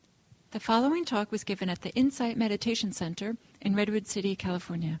The following talk was given at the Insight Meditation Center in Redwood City,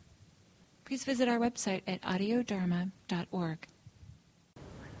 California. Please visit our website at audiodharma.org.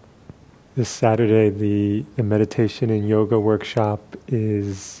 This Saturday, the meditation and yoga workshop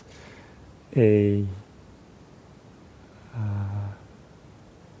is a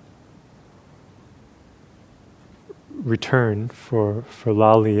return for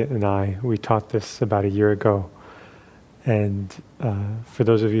Lali and I. We taught this about a year ago. And for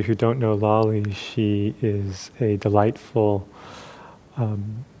those of you who don't know Lali, she is a delightful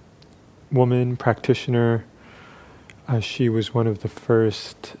woman, practitioner. She was one of the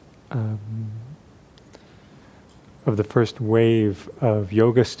first wave of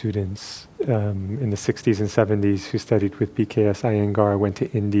yoga students in the 60s and 70s who studied with BKS Iyengar, went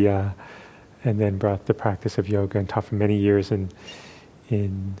to India, and then brought the practice of yoga and taught for many years in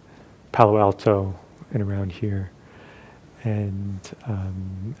Palo Alto and around here. And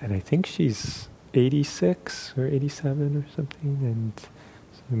I think she's 86 or 87 or something, and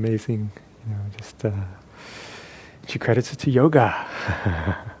it's amazing, just she credits it to yoga.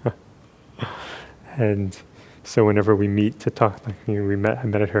 And so whenever we meet to talk, I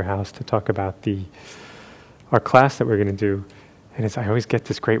met at her house to talk about our class that we're going to do, and I always get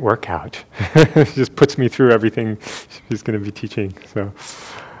this great workout. She just puts me through everything she's going to be teaching. So.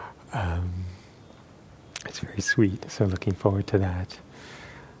 It's very sweet, so looking forward to that.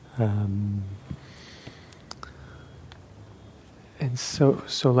 And so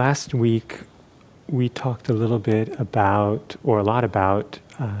last week we talked a lot about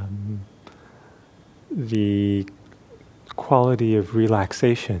the quality of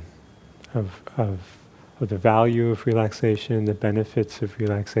relaxation, of the value of relaxation, the benefits of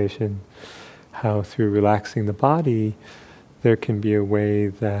relaxation, how through relaxing the body there can be a way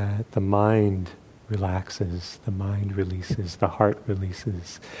that the mind relaxes, the mind releases, the heart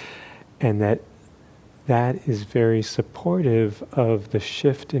releases, and that is very supportive of the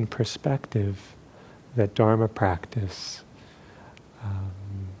shift in perspective that Dharma practice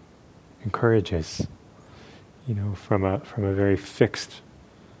encourages. From a very fixed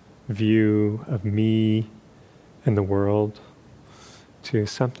view of me and the world to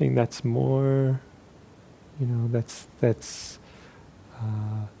something that's more, that's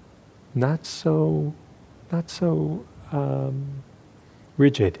not so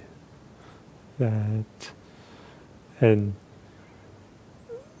rigid. And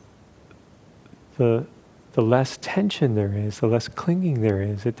the less tension there is, the less clinging there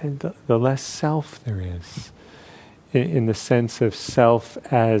is, the less self there is, in the sense of self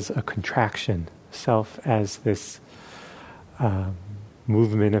as a contraction, self as this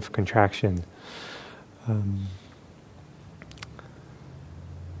movement of contraction.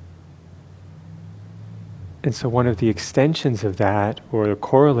 And so one of the extensions of that, or the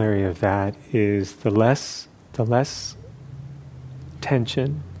corollary of that, is the less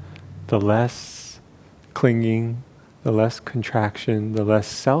tension, the less clinging, the less contraction, the less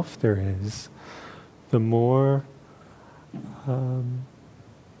self there is, the more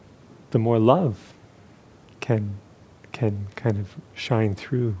love can kind of shine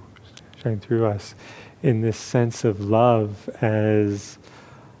through us, in this sense of love as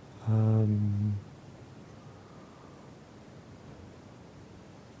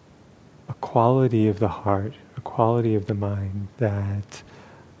a quality of the heart, a quality of the mind that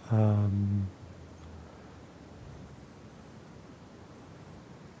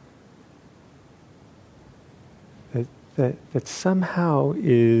that somehow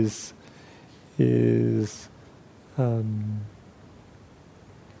is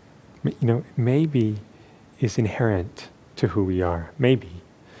maybe is inherent to who we are. Maybe,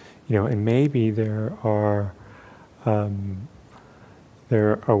 and maybe there are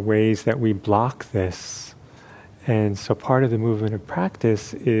ways that we block this. And so part of the movement of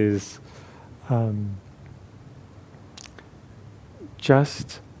practice is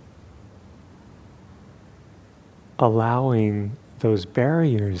just allowing those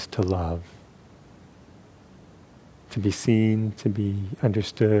barriers to love to be seen, to be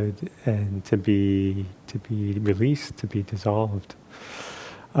understood, and to be released, to be dissolved.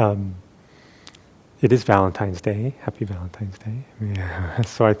 It is Valentine's Day. Happy Valentine's Day. Yeah.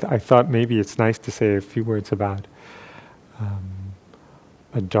 So I thought maybe it's nice to say a few words about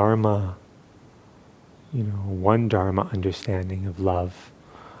a Dharma, one Dharma understanding of love.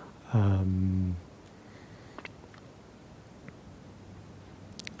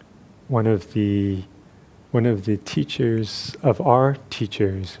 One of the teachers of our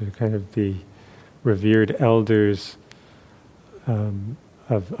teachers, kind of the revered elders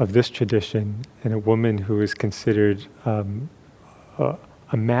of this tradition, and a woman who is considered a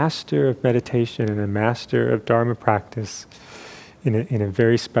a master of meditation and a master of Dharma practice in a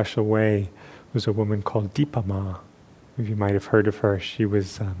very special way was a woman called Dipa Ma. You might have heard of her. She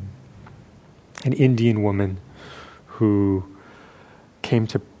was an Indian woman who came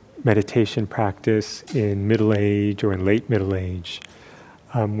to meditation practice in middle age or in late middle age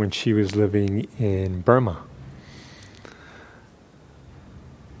when she was living in Burma.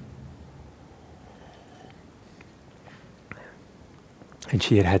 And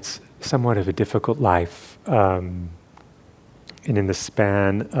she had somewhat of a difficult life. And in the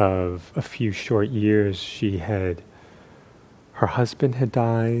span of a few short years, her husband had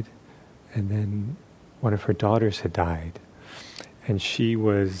died, and then one of her daughters had died. And she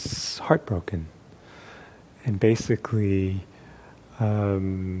was heartbroken. And basically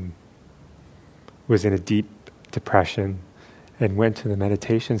was in a deep depression and went to the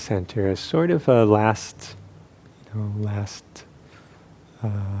meditation center as sort of a last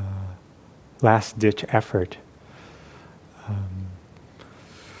ditch effort.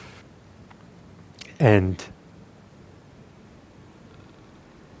 And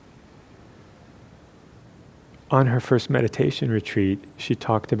on her first meditation retreat, she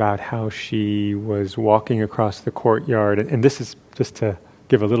talked about how she was walking across the courtyard, and this is just to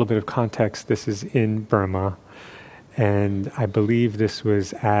give a little bit of context, this is in Burma, and I believe this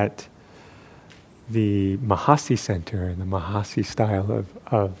was at the Mahasi Center, the Mahasi style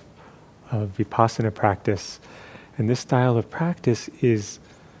of Vipassana practice. And this style of practice is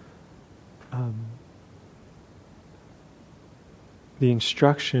the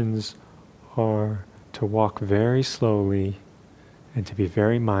instructions are to walk very slowly and to be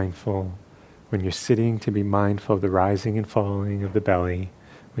very mindful. When you're sitting, to be mindful of the rising and falling of the belly.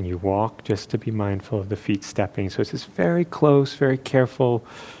 When you walk, just to be mindful of the feet stepping. So it's this very close, very careful,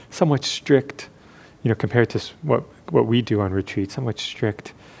 somewhat strict, compared to what we do on retreat, somewhat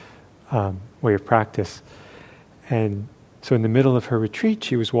strict way of practice. And so in the middle of her retreat,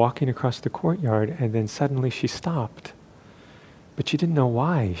 she was walking across the courtyard, and then suddenly she stopped. But she didn't know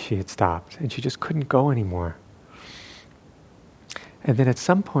why she had stopped, and she just couldn't go anymore. And then at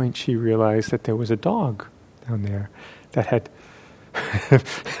some point she realized that there was a dog down there that had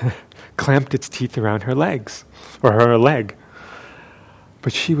clamped its teeth around her legs, or her leg.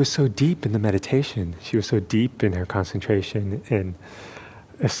 But she was so deep in the meditation, she was so deep in her concentration in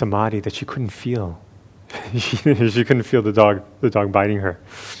a samadhi that she couldn't feel. she couldn't feel the dog biting her.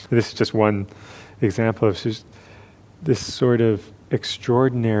 And this is just one example of just this sort of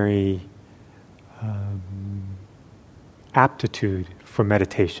extraordinary aptitude for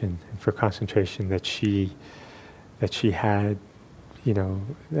meditation and for concentration that she had,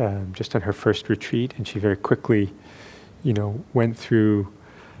 just on her first retreat, and she very quickly, went through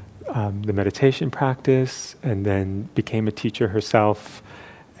the meditation practice and then became a teacher herself.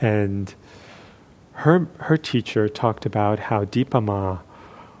 And her teacher talked about how Dipa Ma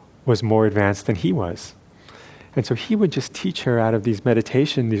was more advanced than he was. And so he would just teach her out of these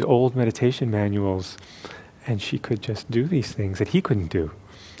old meditation manuals, and she could just do these things that he couldn't do.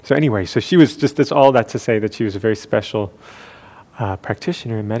 So anyway, so she was that's all that to say that she was a very special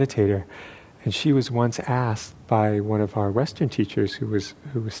practitioner and meditator. And she was once asked by one of our Western teachers who was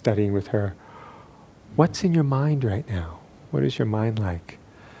studying with her, "What's in your mind right now? What is your mind like?"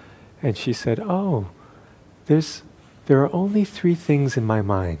 And she said, there are only 3 things in my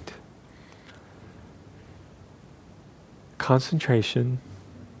mind: concentration,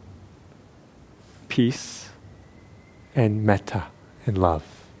 peace, and metta, and love.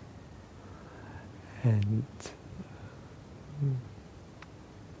 And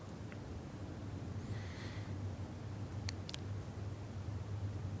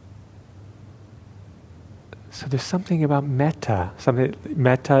so there's something about metta.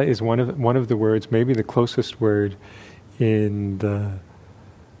 Metta is one of the words, maybe the closest word in the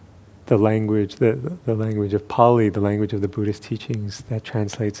language, the language of Pali, the language of the Buddhist teachings, that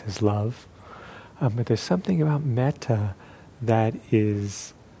translates as love. But there's something about metta that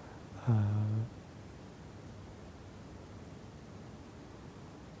is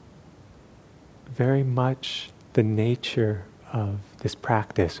very much the nature of this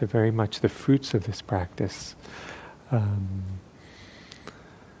practice, or very much the fruits of this practice.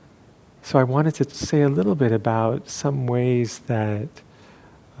 So I wanted to say a little bit about some ways that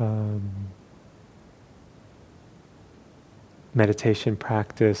meditation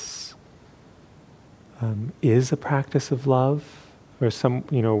practice is a practice of love, or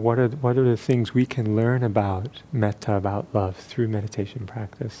what are the things we can learn about metta, about love, through meditation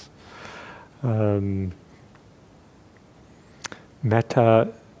practice.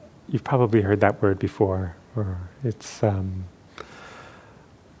 Metta, you've probably heard that word before, or it's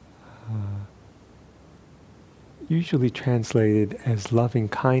usually translated as loving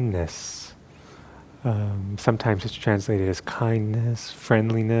kindness. Sometimes it's translated as kindness,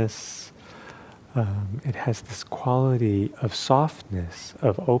 friendliness. It has this quality of softness,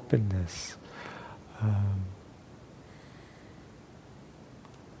 of openness.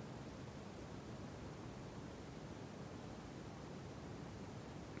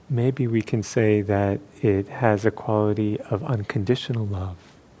 Maybe we can say that it has a quality of unconditional love.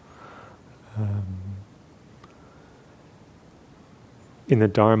 In the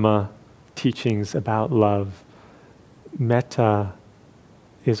Dharma teachings about love, metta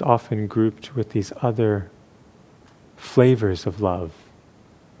is often grouped with these other flavors of love,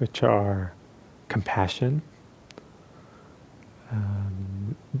 which are compassion,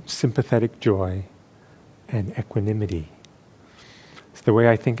 sympathetic joy, and equanimity. So the way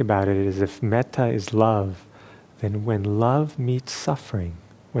I think about it is, if metta is love, then when love meets suffering,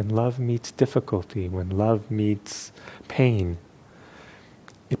 when love meets difficulty, when love meets pain,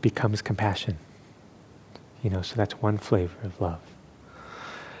 it becomes compassion. So that's one flavor of love.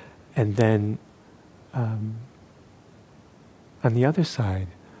 And then on the other side,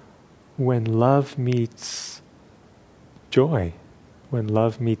 when love meets joy, when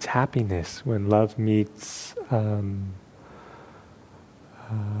love meets happiness, when love meets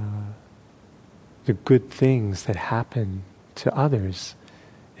the good things that happen to others,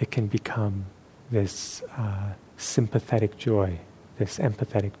 it can become this sympathetic joy, this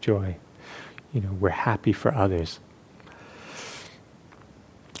empathetic joy. We're happy for others.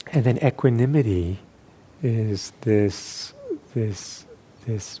 And then equanimity is this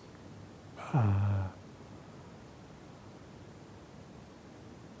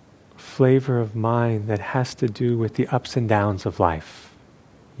flavor of mind that has to do with the ups and downs of life.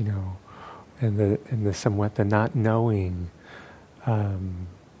 And the somewhat the not knowing,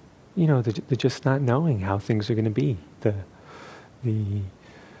 the just not knowing how things are going to be,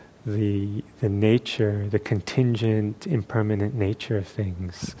 the nature, the contingent, impermanent nature of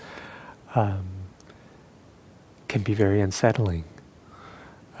things, can be very unsettling.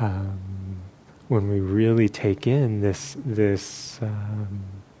 When we really take in this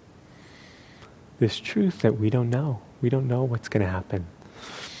truth that we don't know what's going to happen.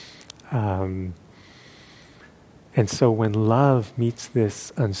 And so when love meets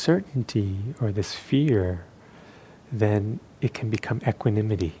this uncertainty or this fear, then it can become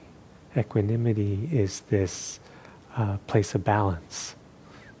equanimity. Equanimity is this place of balance.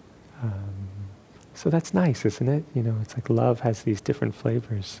 So that's nice, isn't it? It's like love has these different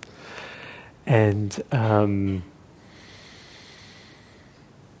flavors. And there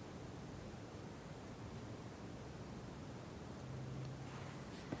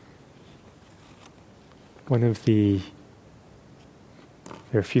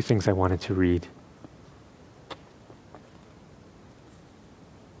are a few things I wanted to read.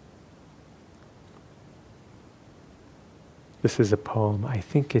 This is a poem, I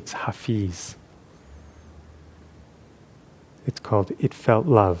think it's Hafiz. It's called It Felt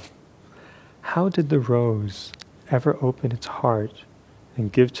Love. How did the rose ever open its heart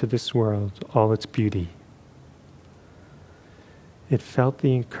and give to this world all its beauty? It felt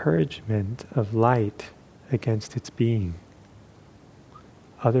the encouragement of light against its being.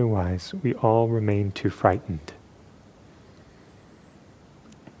 Otherwise, we all remain too frightened.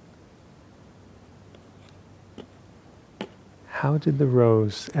 How did the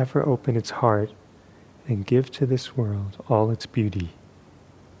rose ever open its heart and give to this world all its beauty?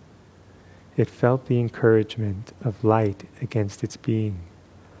 It felt the encouragement of light against its being.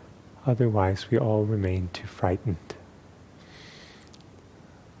 Otherwise, we all remain too frightened.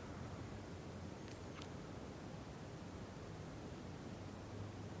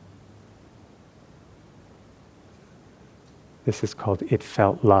 This is called It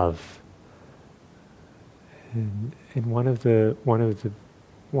Felt Love. And one of the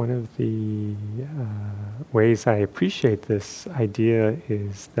ways I appreciate this idea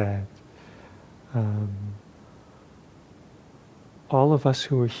is that all of us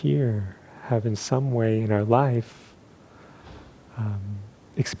who are here have in some way in our life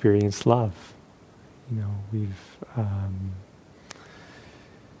experienced love. We've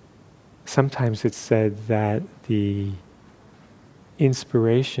sometimes it's said that the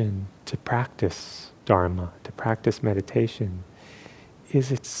inspiration to practice Dharma, to practice meditation,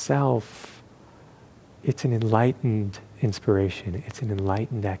 is itself, it's an enlightened inspiration, it's an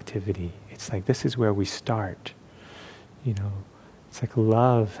enlightened activity. It's like this is where we start. It's like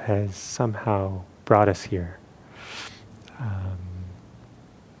love has somehow brought us here.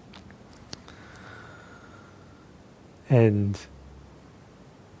 And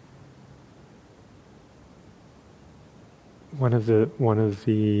one of the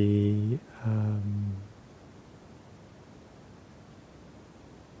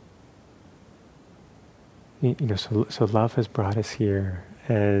so love has brought us here,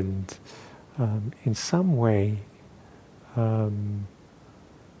 and in some way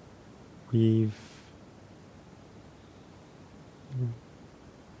we've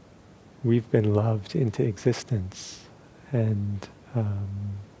been loved into existence, and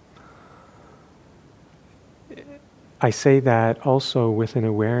I say that also with an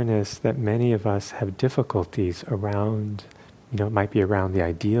awareness that many of us have difficulties around, it might be around the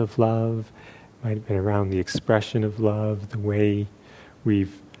idea of love, it might have been around the expression of love, the way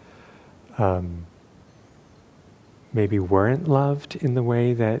we've maybe weren't loved in the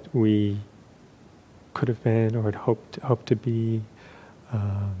way that we could have been or had hoped to be.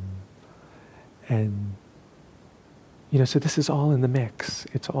 And, so this is all in the mix.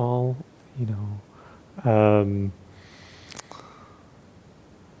 It's all,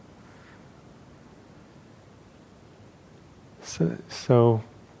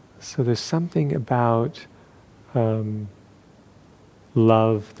 So there's something about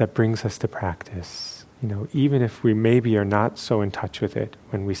love that brings us to practice. Even if we maybe are not so in touch with it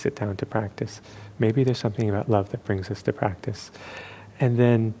when we sit down to practice, maybe there's something about love that brings us to practice. And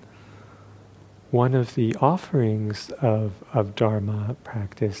then one of the offerings of Dharma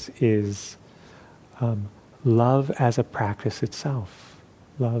practice is love as a practice itself.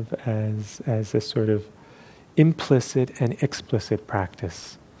 Love as a sort of implicit and explicit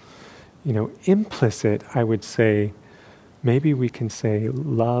practice. Implicit, I would say, maybe we can say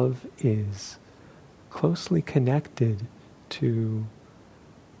love is closely connected to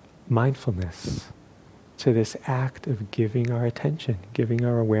mindfulness, to this act of giving our attention, giving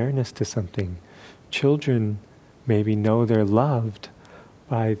our awareness to something. Children maybe know they're loved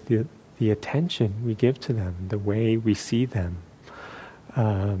by the attention we give to them, the way we see them.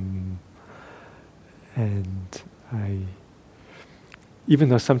 And even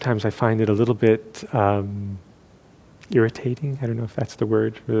though sometimes I find it a little bit irritating, I don't know if that's the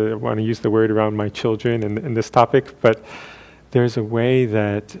word, I want to use the word around my children and this topic, but there's a way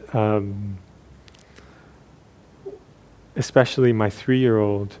that, especially my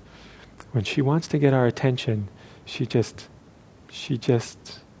 3-year-old, when she wants to get our attention, she just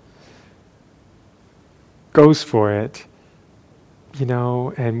goes for it.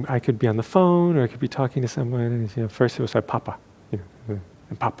 And I could be on the phone or I could be talking to someone, and first it was like Papa, and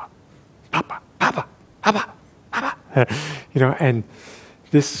Papa, Papa, Papa, Papa, Papa, and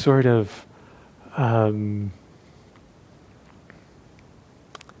this sort of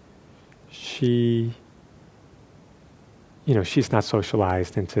she's not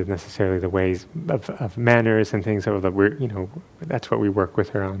socialized into necessarily the ways of manners and things that we're, that's what we work with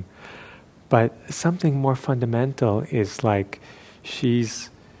her on. But something more fundamental is like she's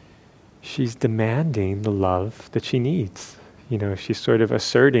demanding the love that she needs. She's sort of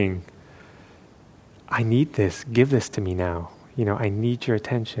asserting, I need this, give this to me now. I need your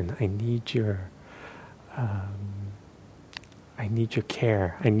attention, I need your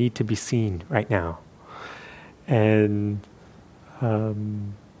care, I need to be seen right now. And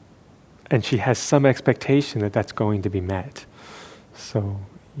she has some expectation that that's going to be met. So,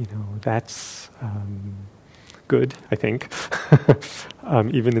 that's good, I think.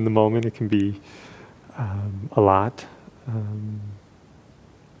 Even in the moment, it can be a lot.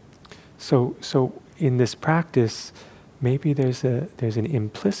 So in this practice, maybe there's an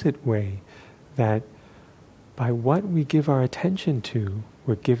implicit way that by what we give our attention to,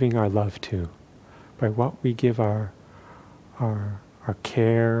 we're giving our love to. By what we give our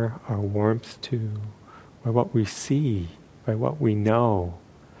care, our warmth to, by what we see, by what we know,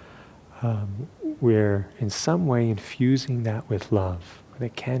 we're in some way infusing that with love. And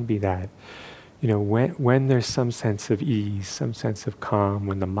it can be that, when there's some sense of ease, some sense of calm,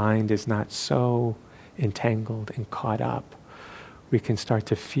 when the mind is not so entangled and caught up, we can start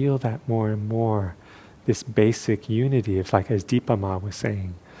to feel that more and more, this basic unity of, like as Deepa Ma was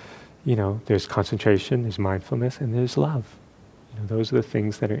saying, there's concentration, there's mindfulness, and there's love. Those are the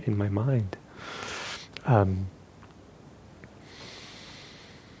things that are in my mind.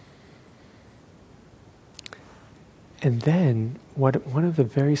 And then, one of the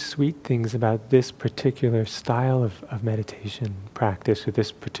very sweet things about this particular style of meditation practice, or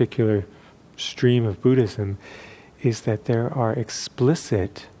this particular stream of Buddhism, is that there are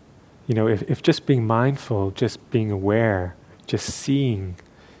explicit, if just being mindful, just being aware, just seeing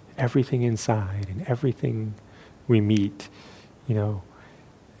everything inside and everything we meet,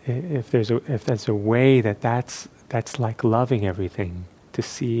 if there's a way that's like loving everything, To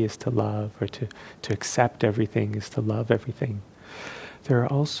see is to love, or to accept everything is to love everything.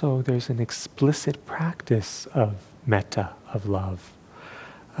 There's an explicit practice of metta, of love.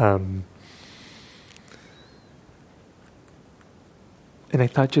 And I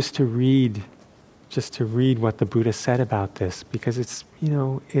thought just to read what the Buddha said about this, because it's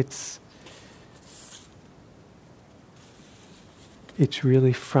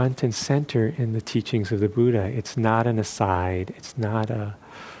really front and center in the teachings of the Buddha. It's not an aside. It's not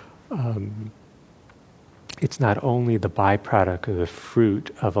it's not only the byproduct or the fruit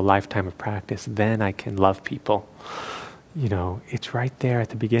of a lifetime of practice. Then I can love people. It's right there at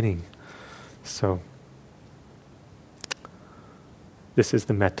the beginning. So, this is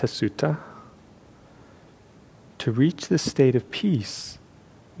the Metta Sutta. To reach the state of peace,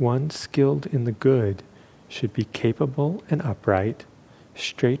 one skilled in the good should be capable and upright,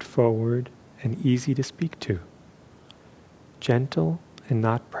 straightforward and easy to speak to, gentle and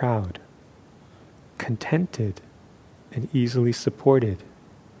not proud, contented and easily supported,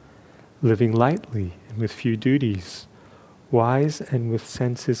 living lightly and with few duties, wise and with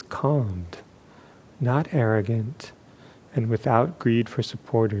senses calmed, not arrogant and without greed for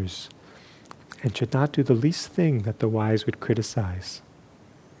supporters, and should not do the least thing that the wise would criticize.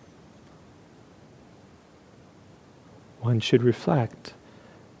 One should reflect,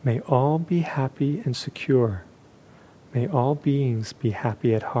 may all be happy and secure. May all beings be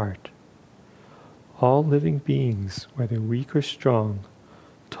happy at heart. All living beings, whether weak or strong,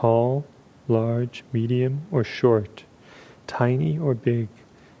 tall, large, medium or short, tiny or big,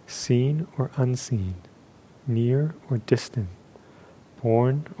 seen or unseen, near or distant,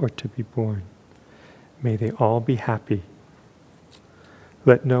 born or to be born, may they all be happy.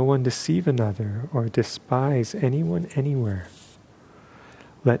 Let no one deceive another or despise anyone anywhere.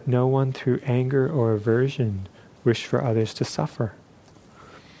 Let no one through anger or aversion wish for others to suffer.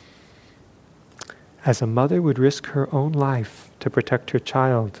 As a mother would risk her own life to protect her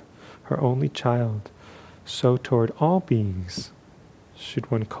child, her only child, so toward all beings should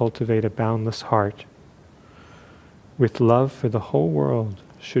one cultivate a boundless heart. With love for the whole world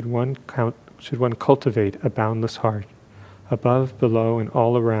should one cultivate a boundless heart, above, below, and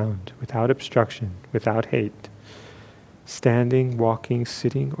all around, without obstruction, without hate. Standing, walking,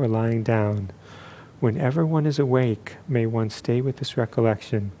 sitting, or lying down, whenever one is awake, may one stay with this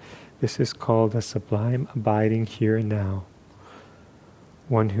recollection. This is called a sublime abiding here and now.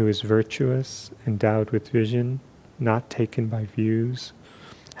 One who is virtuous, endowed with vision, not taken by views,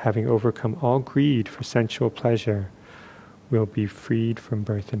 having overcome all greed for sensual pleasure, will be freed from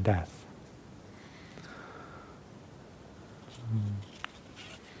birth and death.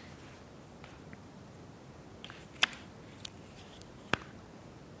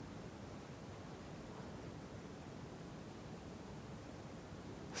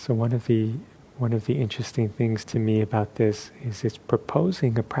 So one of the interesting things to me about this is it's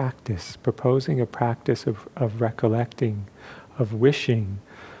proposing a practice of recollecting, of wishing,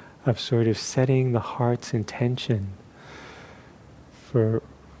 of sort of setting the heart's intention for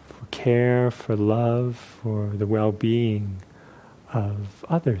care, for love, for the well-being of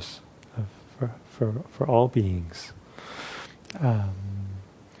others, for all beings.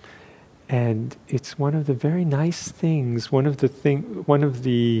 And it's one of the very nice things, one of the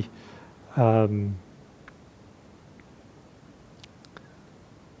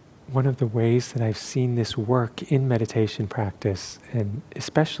ways that I've seen this work in meditation practice, and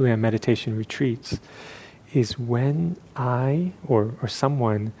especially on meditation retreats, is when I or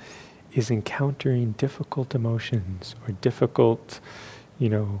someone is encountering difficult emotions or difficult,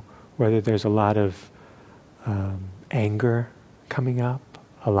 whether there's a lot of anger coming up,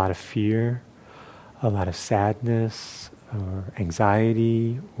 a lot of fear, a lot of sadness, or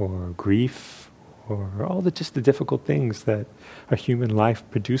anxiety, or grief, or all the difficult things that a human life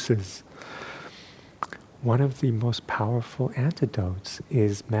produces. One of the most powerful antidotes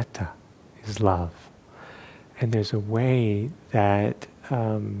is metta, is love. And there's a way that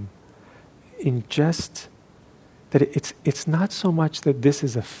it's not so much that this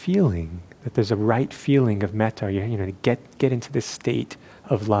is a feeling, that there's a right feeling of metta, to get into this state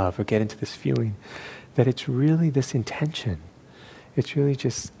of love or get into this feeling, that it's really this intention. It's really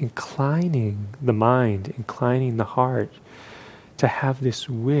just inclining the mind, inclining the heart to have this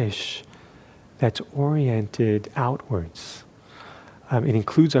wish that's oriented outwards. It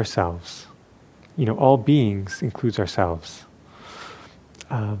includes ourselves. All beings includes ourselves.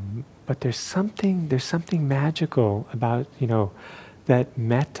 But there's something magical about, that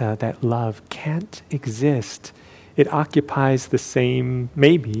metta, that love can't exist. It occupies the same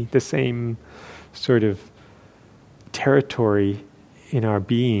sort of territory in our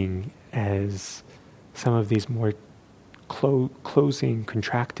being as some of these more closing,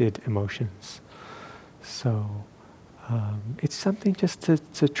 contracted emotions. So it's something just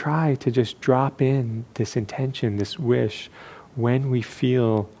to try to just drop in this intention, this wish, when we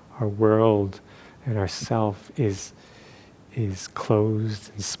feel our world and our self is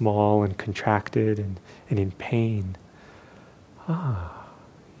closed and small and contracted and in pain.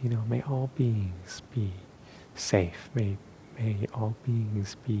 May all beings be safe. May all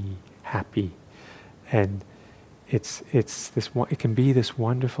beings be happy. And it's this. It can be this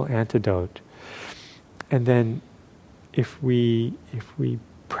wonderful antidote. And then, if we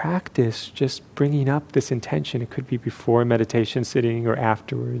practice just bringing up this intention, it could be before meditation sitting or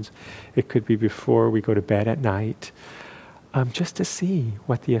afterwards. It could be before we go to bed at night. Just to see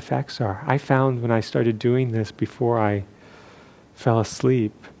what the effects are. I found when I started doing this before I fell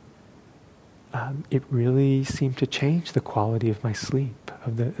asleep, it really seemed to change the quality of my sleep,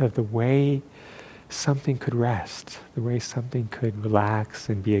 of the way something could rest, the way something could relax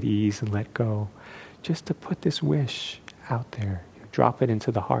and be at ease and let go. Just to put this wish out there, drop it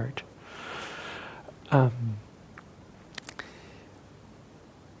into the heart.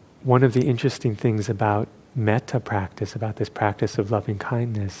 One of the interesting things about metta practice, about this practice of loving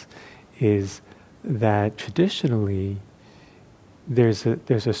kindness, is that traditionally there's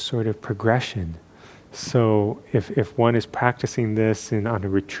a sort of progression. So if one is practicing this on a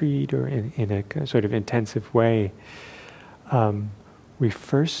retreat or in a sort of intensive way, we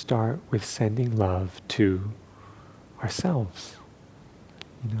first start with sending love to ourselves.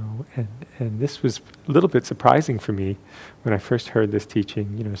 And this was a little bit surprising for me when I first heard this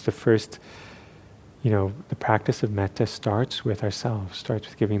teaching. It's the first, the practice of metta starts with ourselves, starts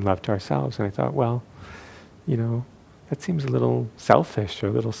with giving love to ourselves. And I thought, well, that seems a little selfish or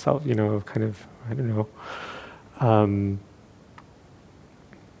a little kind of, I don't know.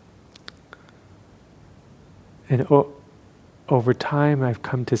 And over time I've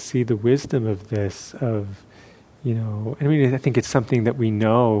come to see the wisdom of this, I think it's something that we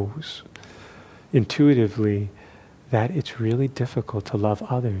know intuitively, that it's really difficult to love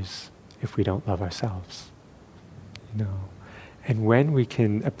others if we don't love ourselves. And when we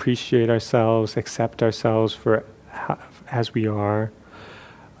can appreciate ourselves, accept ourselves for as we are,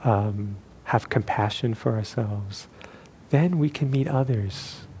 have compassion for ourselves, then we can meet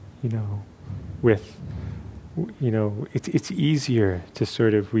others, with, it's easier to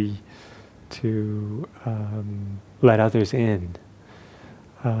sort of let others in.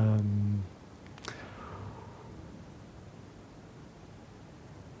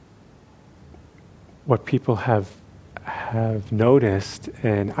 What people have noticed,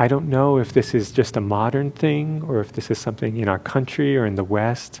 and I don't know if this is just a modern thing or if this is something in our country or in the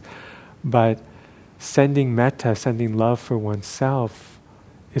West, but sending metta, sending love for oneself,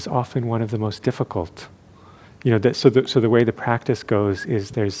 is often one of the most difficult. So the way the practice goes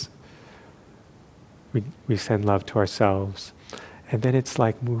is we send love to ourselves, and then it's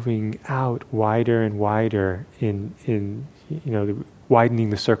like moving out wider and wider in widening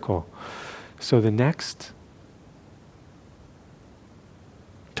the circle. So the next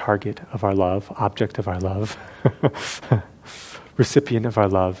target of our love, object of our love, recipient of our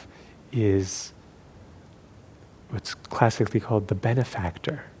love, is what's classically called the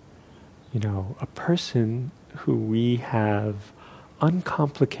benefactor. A person who we have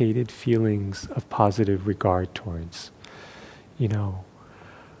uncomplicated feelings of positive regard towards.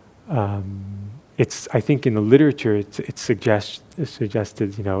 It's, I think in the literature it's suggested,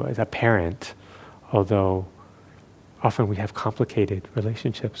 as a parent, although often we have complicated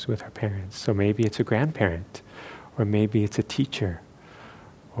relationships with our parents. So maybe it's a grandparent, or maybe it's a teacher,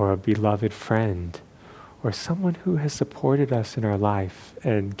 or a beloved friend, or someone who has supported us in our life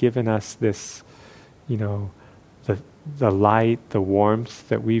and given us this, the light, the warmth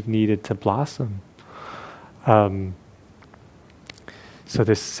that we've needed to blossom. So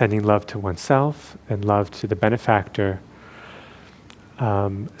this sending love to oneself and love to the benefactor.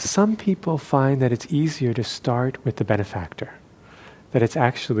 Some people find that it's easier to start with the benefactor, that it's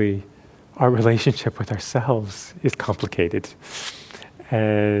actually our relationship with ourselves is complicated.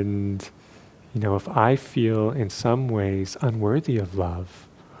 And, if I feel in some ways unworthy of love,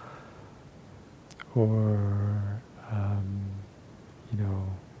 or,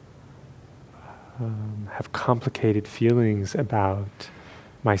 have complicated feelings about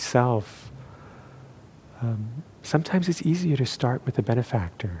myself, sometimes it's easier to start with the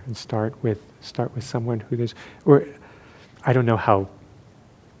benefactor and start with someone who there's, or I don't know how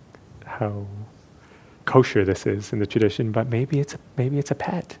kosher this is in the tradition, but maybe it's a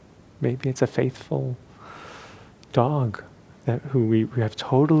pet, maybe it's a faithful dog, who we have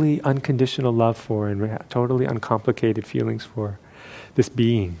totally unconditional love for and totally uncomplicated feelings for, this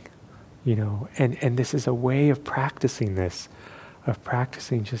being, and this is a way of practicing this, of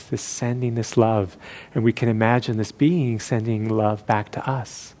practicing just this sending this love, and we can imagine this being sending love back to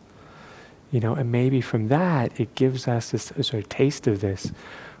us, and maybe from that it gives us this a sort of taste of this,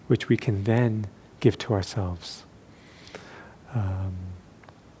 which we can then give to ourselves.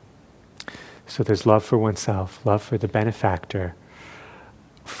 So there's love for oneself, love for the benefactor,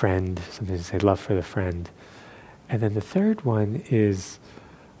 friend, sometimes they say love for the friend. And then the third one is,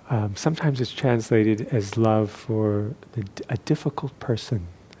 sometimes it's translated as love for a difficult person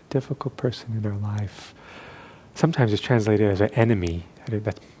in our life. Sometimes it's translated as an enemy.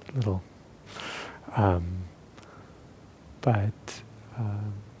 That's a little,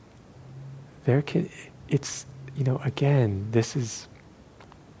 again, this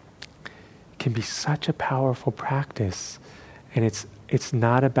can be such a powerful practice, and it's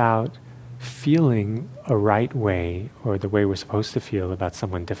not about feeling a right way or the way we're supposed to feel about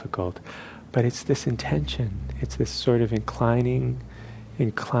someone difficult, but it's this intention. It's this sort of inclining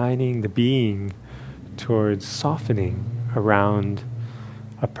the being towards softening around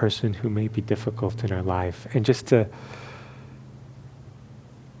a person who may be difficult in our life, and just to,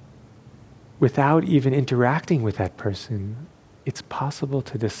 without even interacting with that person, it's possible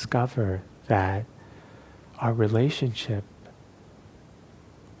to discover that our relationship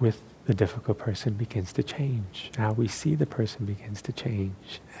with the difficult person begins to change. How we see the person begins to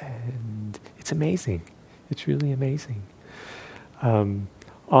change. And it's amazing. It's really amazing.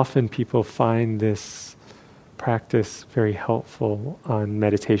 Often people find this practice very helpful on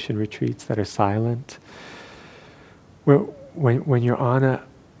meditation retreats that are silent. When you're on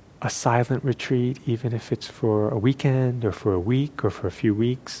a silent retreat, even if it's for a weekend or for a week or for a few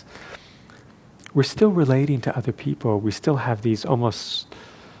weeks, we're still relating to other people. We still have these almost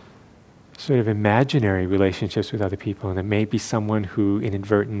sort of imaginary relationships with other people, and it may be someone who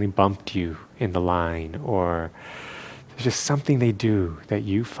inadvertently bumped you in the line, or there's just something they do that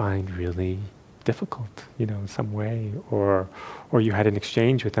you find really difficult, in some way, or you had an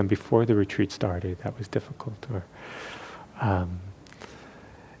exchange with them before the retreat started that was difficult,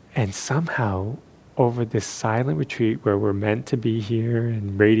 and somehow over this silent retreat where we're meant to be here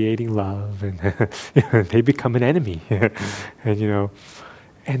and radiating love, and they become an enemy,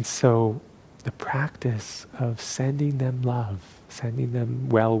 and so the practice of sending them love, sending them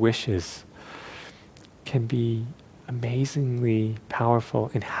well wishes, can be amazingly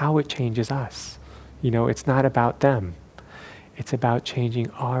powerful in how it changes us. It's not about them. It's about changing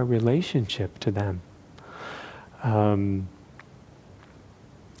our relationship to them.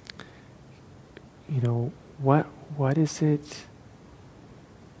 What is it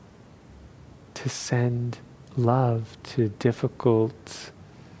to send love to difficult?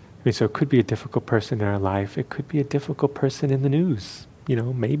 So it could be a difficult person in our life. It could be a difficult person in the news.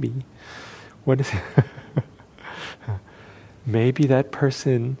 Maybe. What is it? Maybe that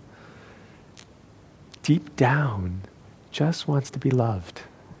person deep down just wants to be loved.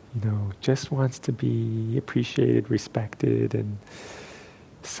 Just wants to be appreciated, respected, and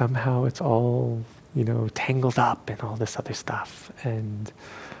somehow it's all tangled up in all this other stuff, and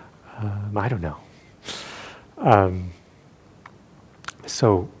I don't know.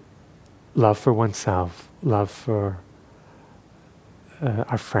 So, love for oneself, love for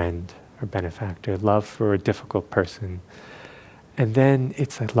our friend, our benefactor, love for a difficult person, and then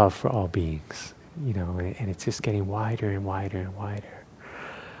it's a love for all beings, and it's just getting wider and wider and wider.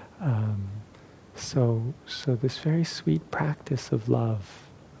 So this very sweet practice of love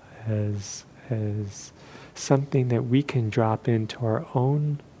as something that we can drop into our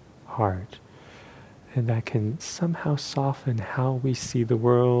own heart, and that can somehow soften how we see the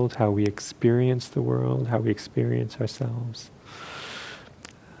world, how we experience the world, how we experience ourselves.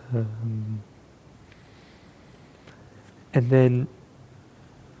 And then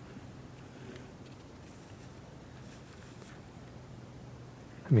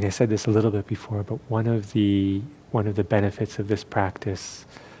I said this a little bit before, but one of the benefits of this practice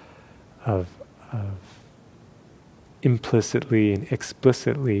of implicitly and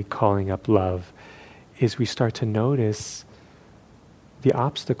explicitly calling up love is we start to notice the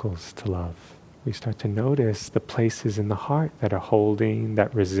obstacles to love. We start to notice the places in the heart that are holding,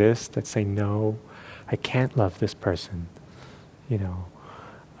 that resist, that say, no, I can't love this person,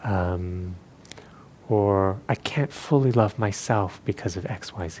 or I can't fully love myself because of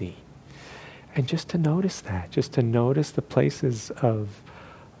X, Y, Z. And just to notice that, just to notice the places of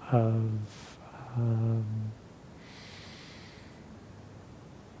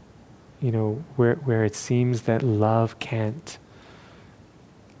where it seems that love can't,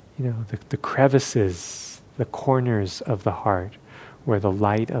 the crevices, the corners of the heart, where the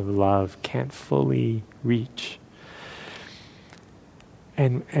light of love can't fully reach.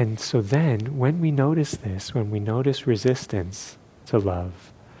 And so then, when we notice this, when we notice resistance to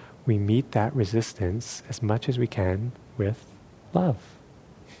love, we meet that resistance as much as we can with love,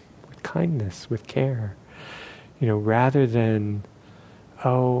 with kindness, with care. Rather than,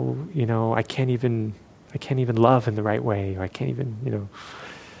 I can't even love in the right way, or I can't even,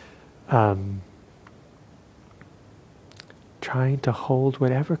 trying to hold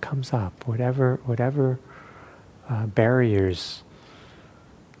whatever comes up, whatever barriers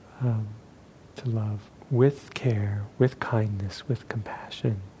to love, with care, with kindness, with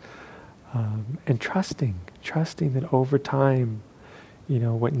compassion, and trusting that over time,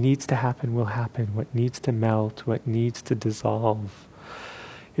 what needs to happen will happen, what needs to melt, what needs to dissolve.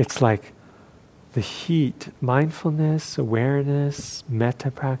 It's like the heat, mindfulness, awareness,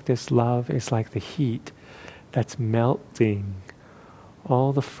 metta practice, love is like the heat that's melting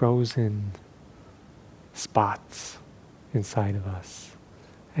all the frozen spots inside of us.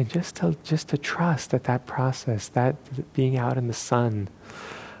 And just to trust that process, that being out in the sun,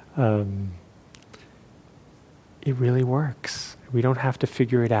 it really works. We don't have to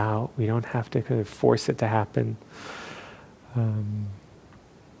figure it out. We don't have to kind of force it to happen.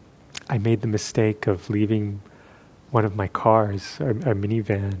 I made the mistake of leaving one of my cars, a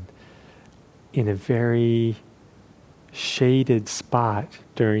minivan, in a very shaded spot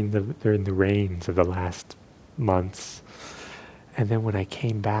during the rains of the last months. And then when I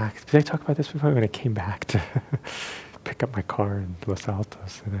came back, did I talk about this before? When I came back to pick up my car in Los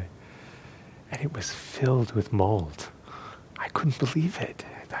Altos, and it was filled with mold. I couldn't believe it.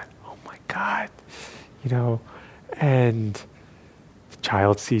 I thought, oh my God, and the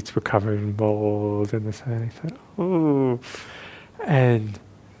child seats were covered in mold, and this, and I thought, oh, and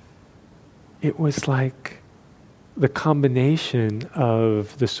it was like the combination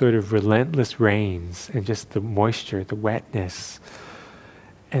of the sort of relentless rains and just the moisture, the wetness,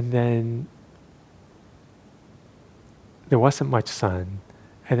 and then there wasn't much sun,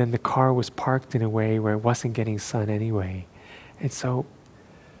 and then the car was parked in a way where it wasn't getting sun anyway, and so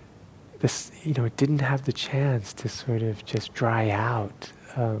this, it didn't have the chance to sort of just dry out,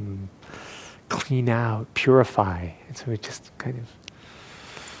 clean out, purify, and so it just kind of,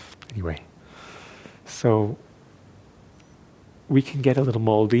 anyway, so we can get a little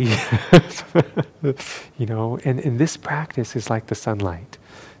moldy, and this practice is like the sunlight.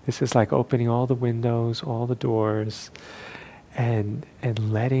 This is like opening all the windows, all the doors, and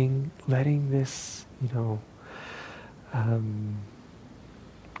letting this,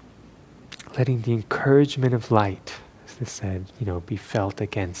 letting the encouragement of light, as this said, be felt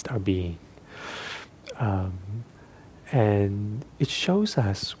against our being. And it shows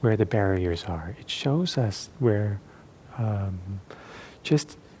us where the barriers are. It shows us where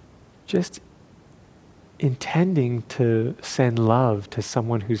just intending to send love to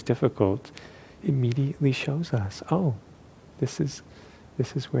someone who's difficult immediately shows us, oh, this is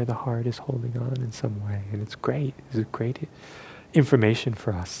where the heart is holding on in some way, and it's great. It's great information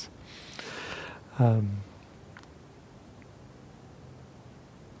for us. I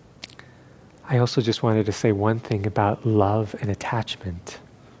also just wanted to say one thing about love and attachment,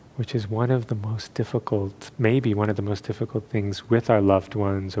 which is one of the most difficult, maybe one of the most difficult things with our loved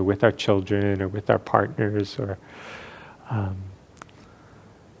ones, or with our children, or with our partners, or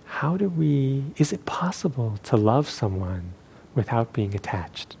is it possible to love someone without being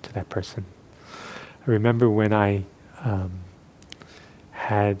attached to that person? I remember when I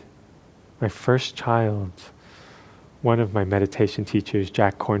had my first child, one of my meditation teachers,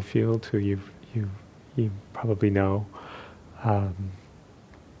 Jack Cornfield, who you probably know,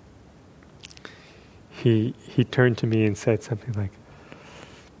 he turned to me and said something like,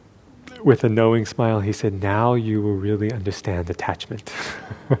 with a knowing smile, he said, "Now you will really understand attachment."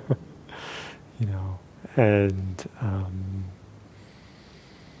 And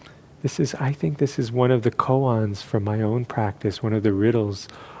I think this is one of the koans for my own practice, one of the riddles.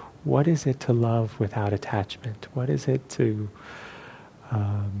 What is it to love without attachment? What is it to,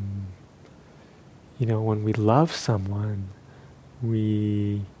 when we love someone,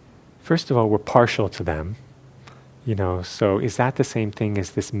 first of all, we're partial to them. So is that the same thing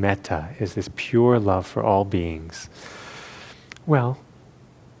as this metta, is this pure love for all beings? Well,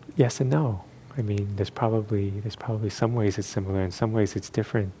 yes and no. I mean, there's probably some ways it's similar, in some ways it's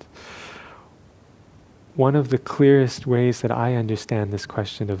different. One of the clearest ways that I understand this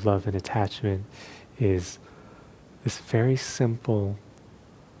question of love and attachment is this very simple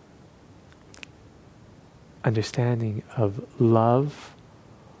understanding of love.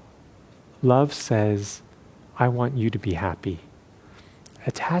 Love says, I want you to be happy.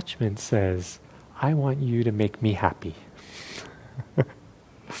 Attachment says, I want you to make me happy.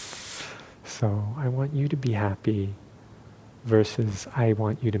 So I want you to be happy versus I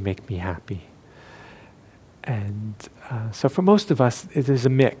want you to make me happy. And so for most of us, it is a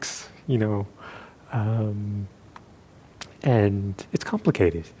mix, and it's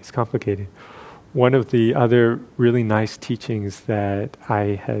complicated. It's complicated. One of the other really nice teachings that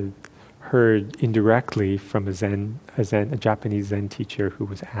I had heard indirectly from a Japanese Zen teacher who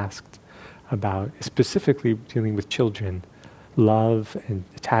was asked about specifically dealing with children, love and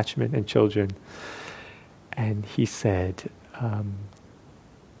attachment and children. And he said,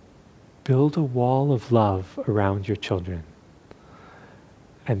 build a wall of love around your children.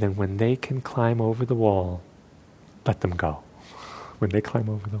 And then when they can climb over the wall, let them go. When they climb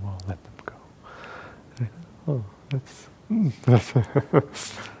over the wall, let them go.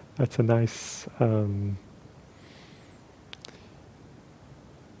 That's a nice...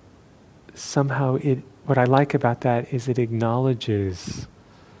 somehow what I like about that is it acknowledges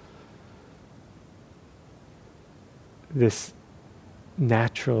this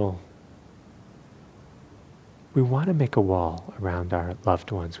natural... We want to make a wall around our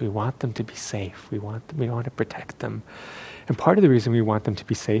loved ones. We want them to be safe. We want to protect them. And part of the reason we want them to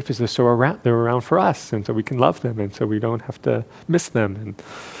be safe is they're around for us, and so we can love them, and so we don't have to miss them.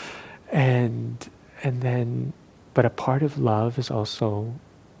 And then, but a part of love is also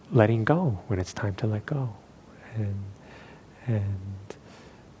letting go when it's time to let go, and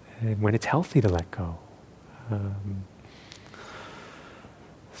when it's healthy to let go.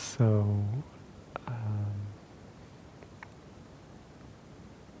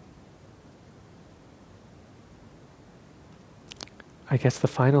 I guess the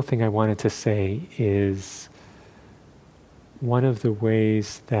final thing I wanted to say is one of the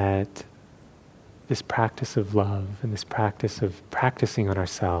ways that this practice of love and this practice of practicing on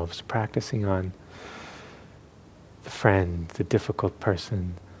ourselves, practicing on the friend, the difficult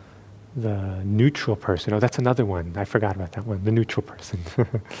person, the neutral person. Oh, that's another one. I forgot about that one. The neutral person.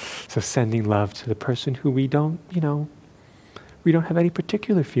 So sending love to the person who we don't have any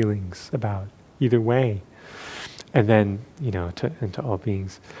particular feelings about either way. And then, to all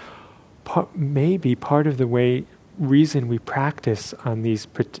beings. Maybe part of the reason we practice on these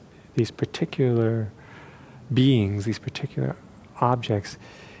particular beings, these particular objects,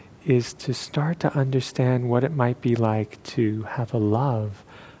 is to start to understand what it might be like to have a love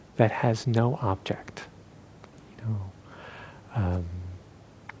that has no object.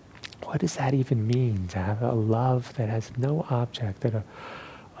 What does that even mean, to have a love that has no object,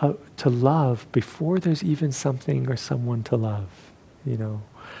 to love before there's even something or someone to love,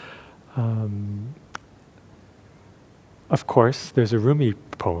 Of course, there's a Rumi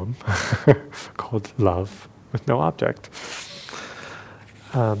poem called Love with No Object.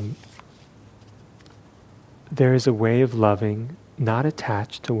 There is a way of loving not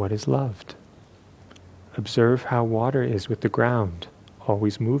attached to what is loved. Observe how water is with the ground,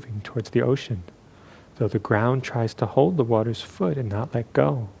 always moving towards the ocean, though the ground tries to hold the water's foot and not let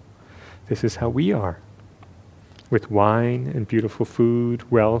go. This is how we are. With wine and beautiful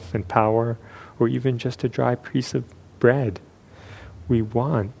food, wealth and power, or even just a dry piece of bread, we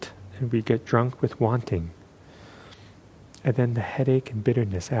want and we get drunk with wanting. And then the headache and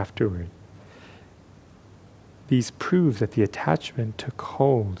bitterness afterward. These prove that the attachment took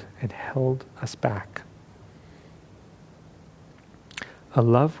hold and held us back. A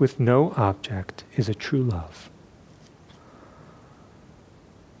love with no object is a true love.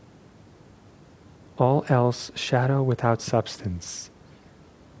 All else shadow without substance.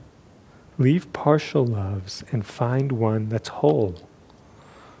 Leave partial loves and find one that's whole.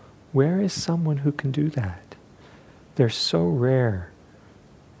 Where is someone who can do that? They're so rare,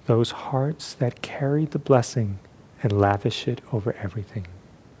 those hearts that carry the blessing and lavish it over everything.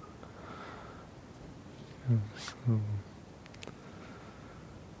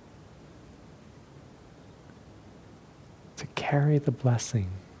 To carry the blessing,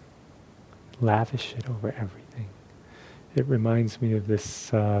 lavish it over everything. It reminds me of this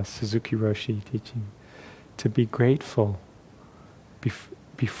Suzuki Roshi teaching, to be grateful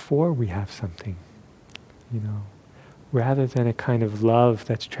before we have something, rather than a kind of love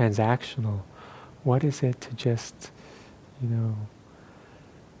that's transactional. What is it to just,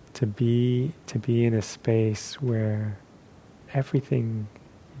 to be in a space where everything,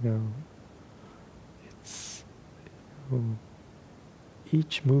 it's,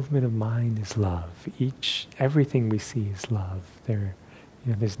 each movement of mind is love. Everything we see is love.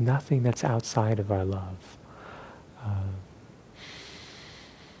 There's nothing that's outside of our love.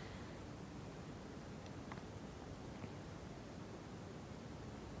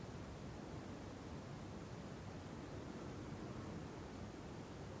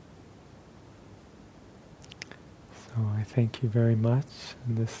 So I thank you very much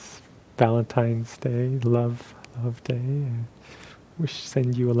on this Valentine's Day, Love Day. I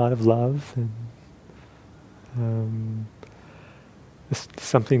send you a lot of love, and this is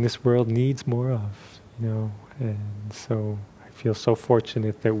something this world needs more of, and so I feel so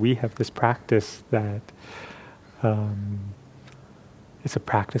fortunate that we have this practice that it's a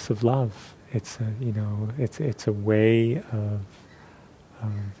practice of love. It's it's a way of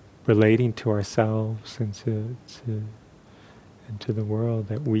relating to ourselves and to the world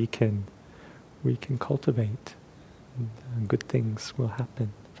that we can cultivate, and good things will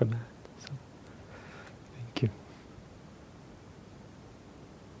happen from that. So, thank you.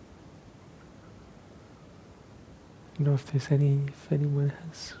 If anyone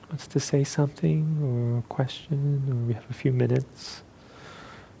wants to say something or a question, or we have a few minutes.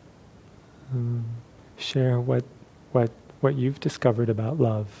 Share what you've discovered about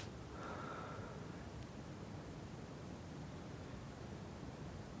love.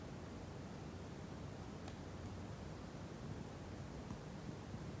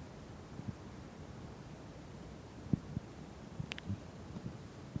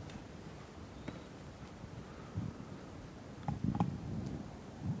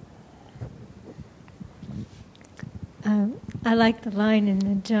 I like the line in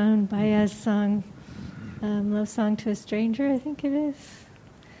the Joan Baez song, Love Song to a Stranger, I think it is.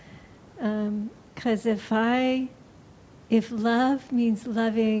 Because if love means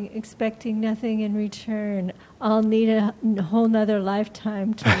loving, expecting nothing in return, I'll need a whole nother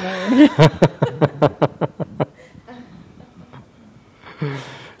lifetime to learn.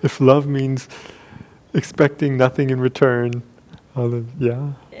 If love means expecting nothing in return,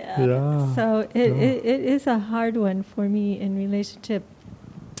 yeah. So it is a hard one for me in relationship.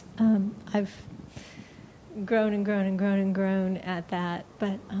 I've grown and grown and grown and grown at that,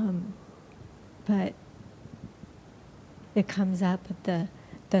 but it comes up at the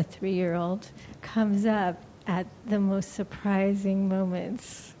 3-year-old comes up at the most surprising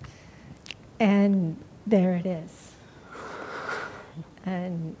moments, and there it is.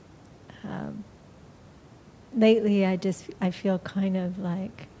 And lately, I feel kind of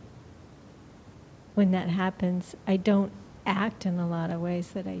like when that happens, I don't act in a lot of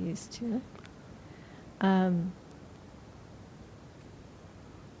ways that I used to.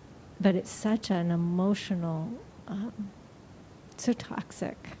 But it's such an emotional, so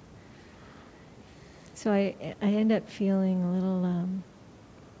toxic. So I end up feeling a little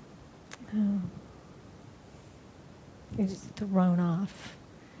it's thrown off.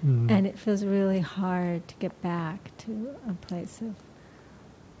 And it feels really hard to get back to a place of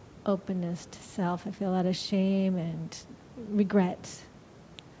openness to self. I feel a lot of shame and regret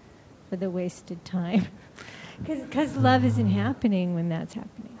for the wasted time. Because love isn't happening when that's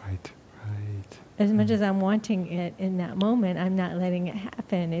happening. Right. As much as I'm wanting it in that moment, I'm not letting it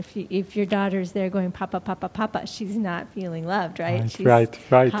happen. If your daughter's there going, Papa, Papa, Papa, she's not feeling loved, right? She's right.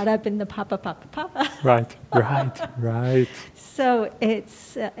 caught up in the Papa, Papa, Papa. Right. So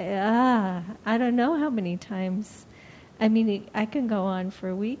it's, I don't know how many times. I mean, I can go on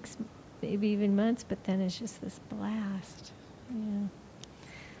for weeks, maybe even months, but then it's just this blast. Yeah.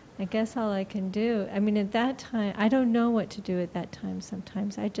 I guess all I can do, I mean, at that time, I don't know what to do at that time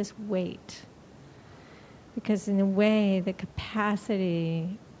sometimes. I just wait. Because in a way, the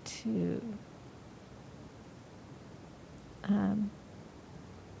capacity to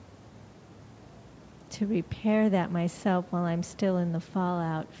repair that myself while I'm still in the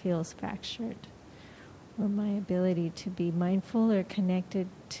fallout feels fractured. Or my ability to be mindful or connected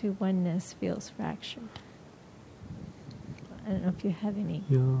to oneness feels fractured. I don't know if you have any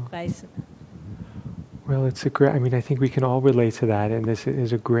advice. Well, it's a great, I think we can all relate to that, and this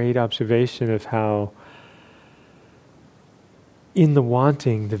is a great observation of how in the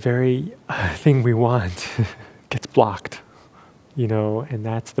wanting, the very thing we want gets blocked, and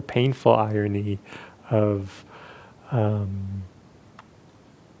that's the painful irony of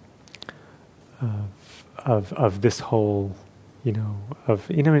this whole,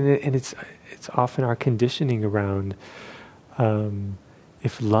 and it's often our conditioning around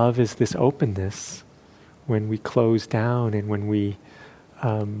if love is this openness, when we close down and when we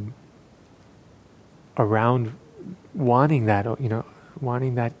around wanting that,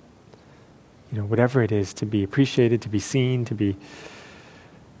 whatever it is, to be appreciated, to be seen,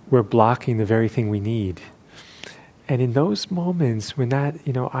 we're blocking the very thing we need. in those moments when that,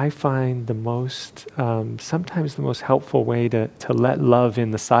 I find the most, sometimes the most helpful way to let love in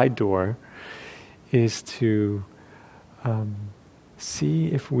the side door is to see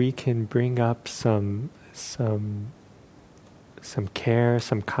if we can bring up some care,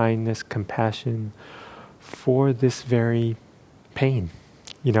 some kindness, compassion for this very pain,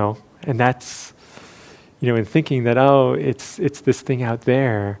 and that's, in thinking that, it's this thing out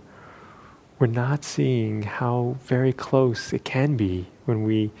there, we're not seeing how very close it can be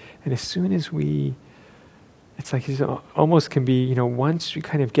and as soon as it's like it almost can be, once you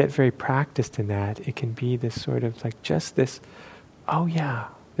kind of get very practiced in that, it can be this sort of like just this,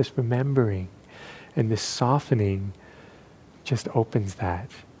 this remembering and this softening just opens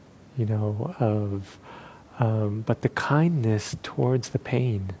that, but the kindness towards the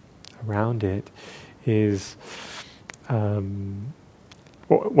pain around it is,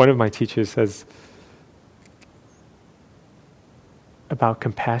 one of my teachers says about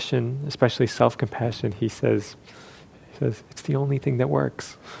compassion, especially self-compassion, he says it's the only thing that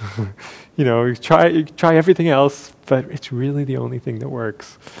works. You try everything else, but it's really the only thing that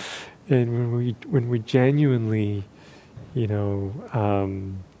works. And when we genuinely,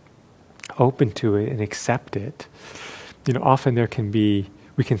 open to it and accept it, often we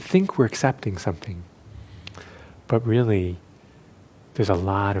can think we're accepting something, but really there's a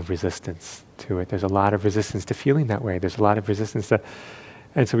lot of resistance to it. There's a lot of resistance to feeling that way. There's a lot of resistance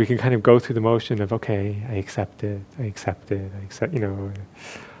and so we can kind of go through the motion of, okay, I accept it,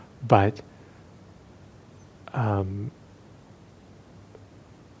 but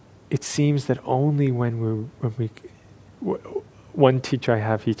it seems that only when we one teacher I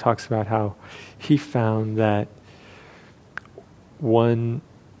have, he talks about how he found that one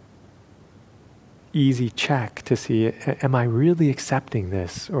easy check to see, am I really accepting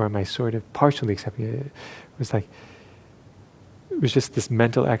this, or am I sort of partially accepting it? It was just this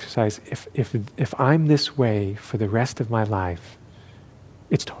mental exercise. If I'm this way for the rest of my life,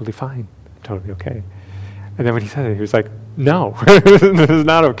 it's totally fine, totally okay. And then when he said it, he was like, no, this is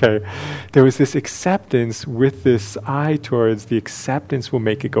not okay. There was this acceptance with this eye towards the acceptance will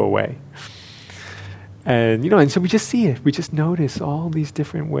make it go away. And, and so we just see it. We just notice all these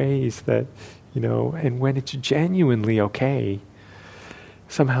different ways that, and when it's genuinely okay,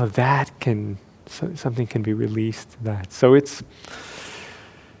 somehow something can be released to that. So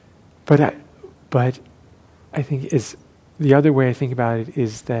but I think the other way I think about it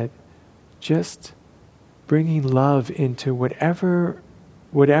is that just bringing love into whatever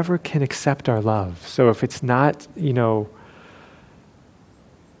can accept our love. So if it's not, if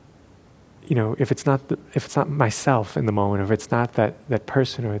it's not myself in the moment, or if it's not that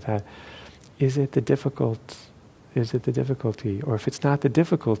person or that, is it the difficulty? Or if it's not the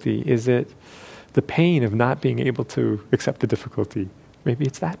difficulty, is it the pain of not being able to accept the difficulty? Maybe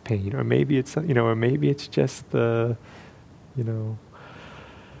it's that pain, or maybe it's, or maybe it's just the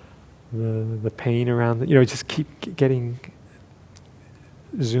pain around, just keep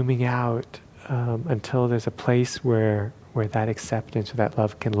zooming out until there's a place where that acceptance or that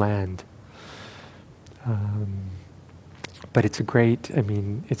love can land. But it's a great,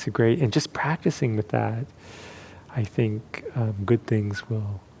 and just practicing with that, I think good things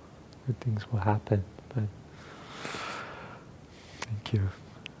will happen. But thank you.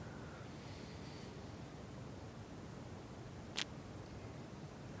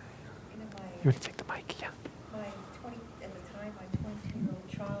 You want to take the mic? Yeah. At the time, my 22-year-old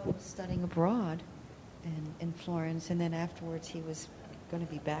child was studying abroad in Florence, and then afterwards he was going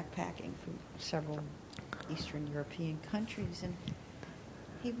to be backpacking for several Eastern European countries. And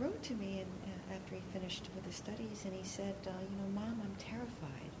he wrote to me after he finished with his studies, and he said, Mom, I'm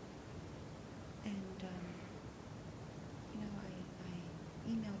terrified. And, I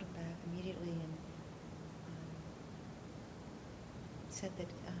emailed him back immediately and said that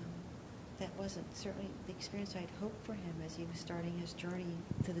that wasn't certainly the experience I'd hoped for him as he was starting his journey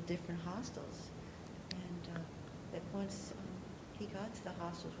to the different hostels. And that once he got to the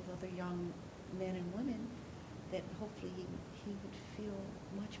hostels with other young men and women, that hopefully he would feel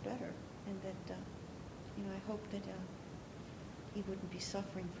much better, and that I hope that he wouldn't be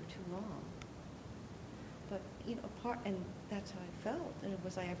suffering for too long. But and that's how I felt. And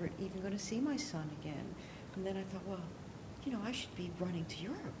was I ever even going to see my son again? And then I thought, well, I should be running to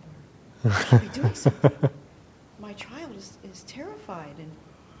Europe, or I should be doing something. My child is terrified, and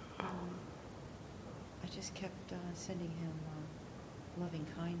I just kept sending him loving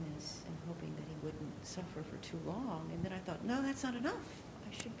kindness and hoping that he wouldn't suffer for too long. And then I thought, no, that's not enough.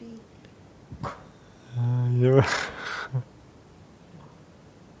 I should be... Yeah.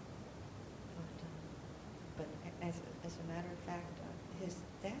 But as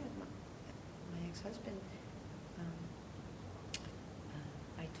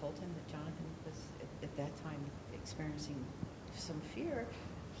told him that Jonathan was at that time experiencing some fear,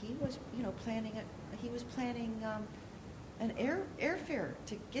 he was, planning an airfare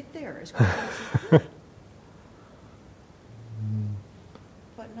to get there as quickly as he could.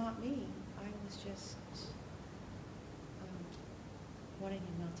 But not me. I was just wanting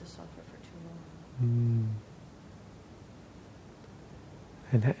him not to suffer for too long.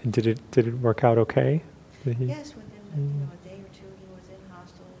 And did it work out okay? Yes, within a day or two, he was in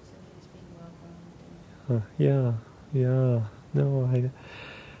hospitals and he was being welcomed. No,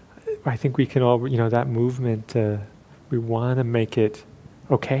 I think we can all, that movement, we want to make it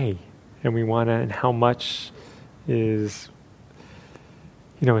okay. And we want to, and how much is,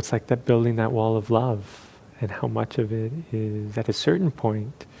 it's like that building that wall of love. And how much of it is, at a certain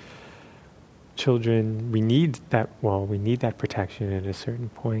point, children, we need that protection. At a certain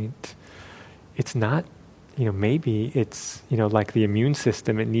point, it's not, maybe it's, like the immune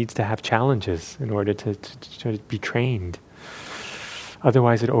system, it needs to have challenges in order to be trained.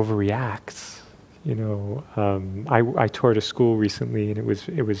 Otherwise, it overreacts. I toured a school recently, and it's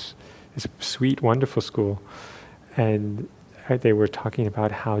a sweet, wonderful school, and they were talking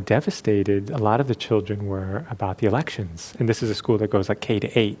about how devastated a lot of the children were about the elections. And this is a school that goes like K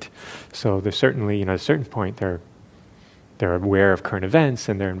to 8. So there's certainly, at a certain point, they're aware of current events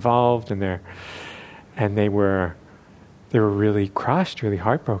and they're involved and they were really crushed, really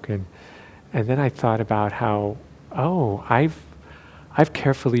heartbroken. And then I thought about how, I've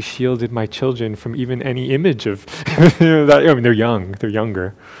carefully shielded my children from even any image of that. They're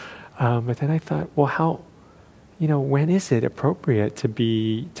younger. But then I thought, well, how, when is it appropriate to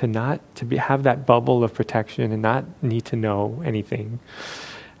have that bubble of protection and not need to know anything?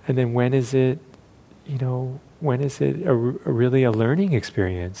 And then when is it really a learning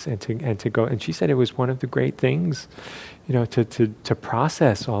experience and to go? And she said it was one of the great things, to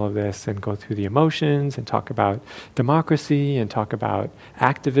process all of this and go through the emotions and talk about democracy and talk about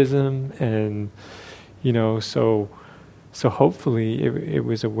activism and, so hopefully it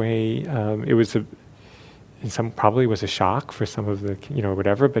was a way. It was probably was a shock for some of the,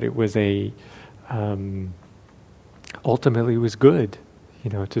 whatever, but it was ultimately it was good,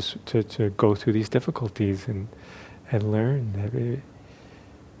 to go through these difficulties and learn that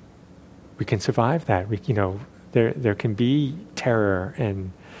we can survive that. There can be terror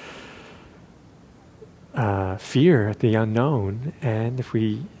and fear at the unknown, and if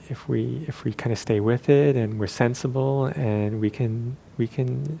we kind of stay with it and we're sensible and we can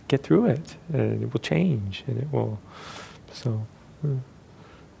get through it, and it will change, and it will. So,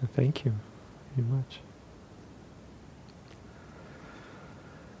 thank you very much.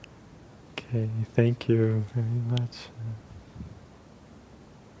 Okay, thank you very much.